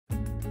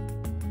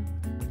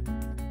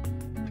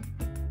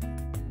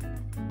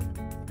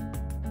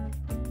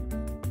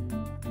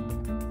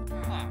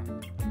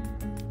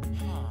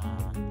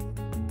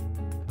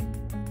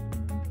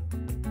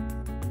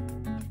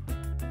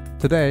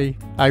Today,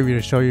 I will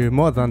show you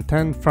more than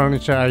 10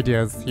 furniture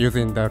ideas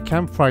using the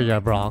Campfire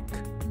block.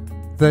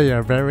 They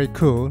are very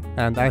cool,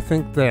 and I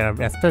think they are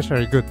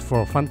especially good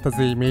for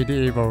fantasy,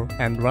 medieval,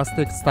 and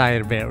rustic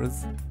style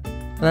builds.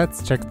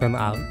 Let's check them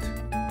out.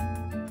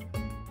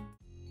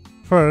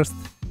 First,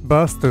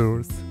 bar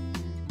stools.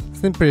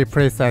 Simply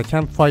place a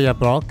campfire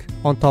block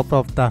on top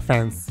of the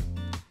fence.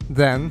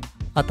 Then,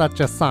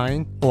 attach a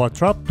sign or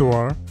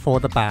trapdoor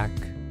for the back.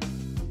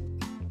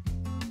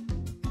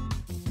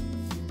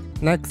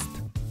 Next,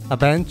 a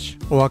bench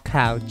or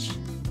couch.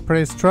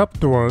 Place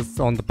trapdoors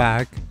on the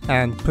back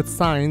and put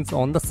signs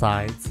on the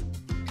sides.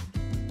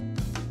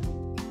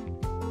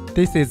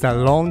 This is a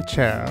lawn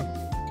chair.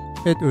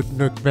 It would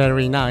look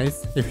very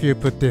nice if you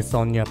put this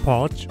on your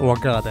porch or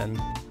garden.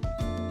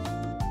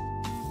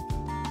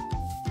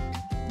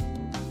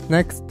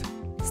 Next,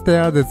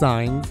 stair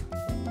designs.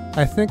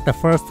 I think the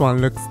first one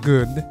looks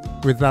good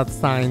without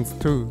signs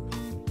too.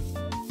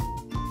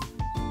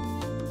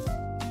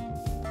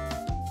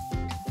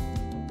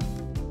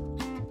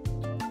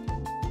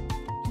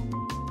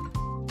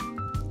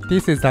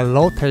 This is a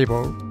low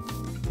table.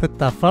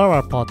 Put a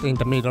flower pot in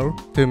the middle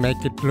to make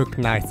it look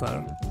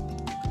nicer.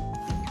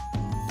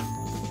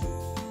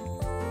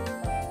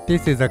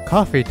 This is a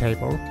coffee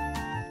table.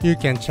 You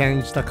can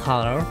change the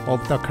color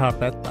of the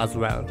carpet as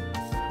well.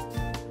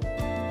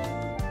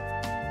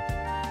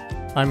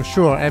 I'm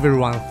sure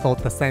everyone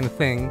thought the same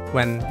thing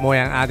when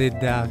Moyan added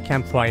the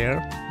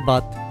campfire,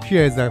 but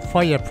here is a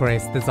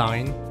fireplace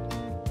design.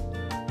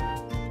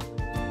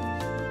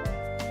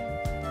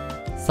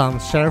 Some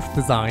shelf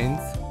designs.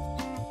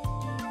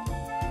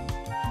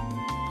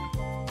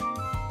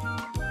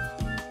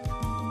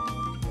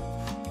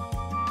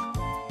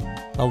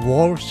 A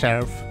wall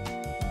shelf.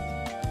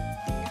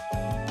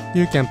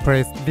 You can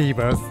place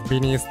levers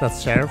beneath the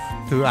shelf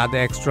to add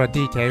extra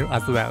detail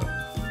as well.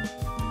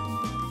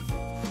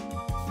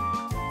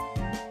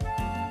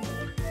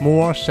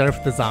 More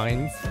shelf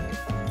designs.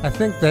 I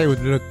think they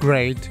would look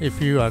great if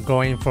you are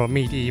going for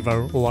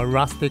medieval or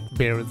rustic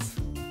builds.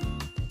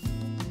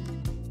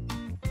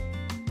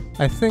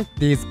 I think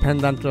these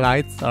pendant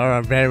lights are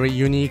a very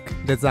unique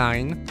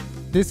design.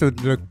 This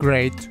would look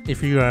great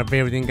if you are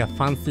building a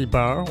fancy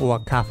bar or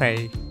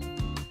cafe.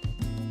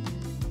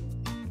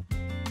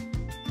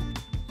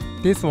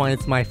 This one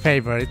is my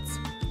favorite,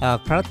 a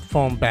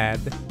platform bed.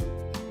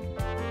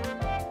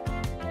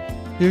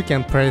 You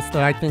can place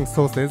lighting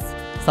sources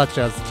such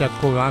as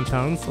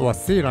jack-o'-lanterns or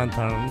sea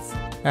lanterns,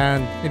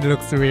 and it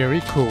looks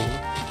really cool.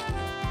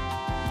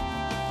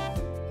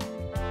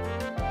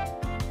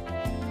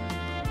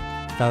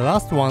 The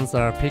last ones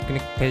are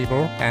picnic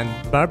table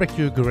and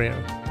barbecue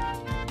grill.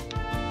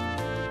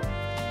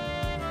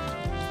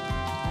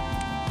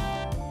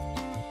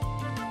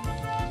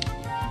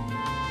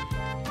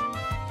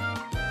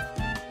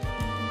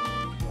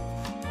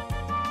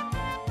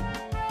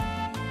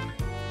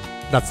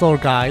 That's all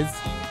guys,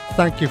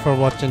 thank you for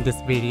watching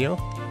this video.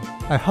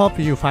 I hope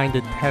you find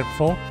it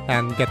helpful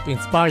and get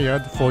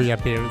inspired for your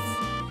builds.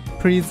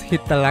 Please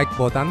hit the like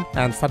button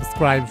and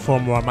subscribe for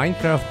more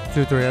Minecraft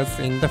tutorials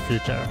in the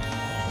future.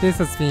 This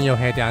has been your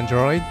head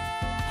Android.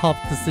 Hope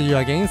to see you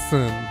again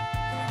soon.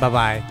 Bye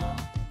bye.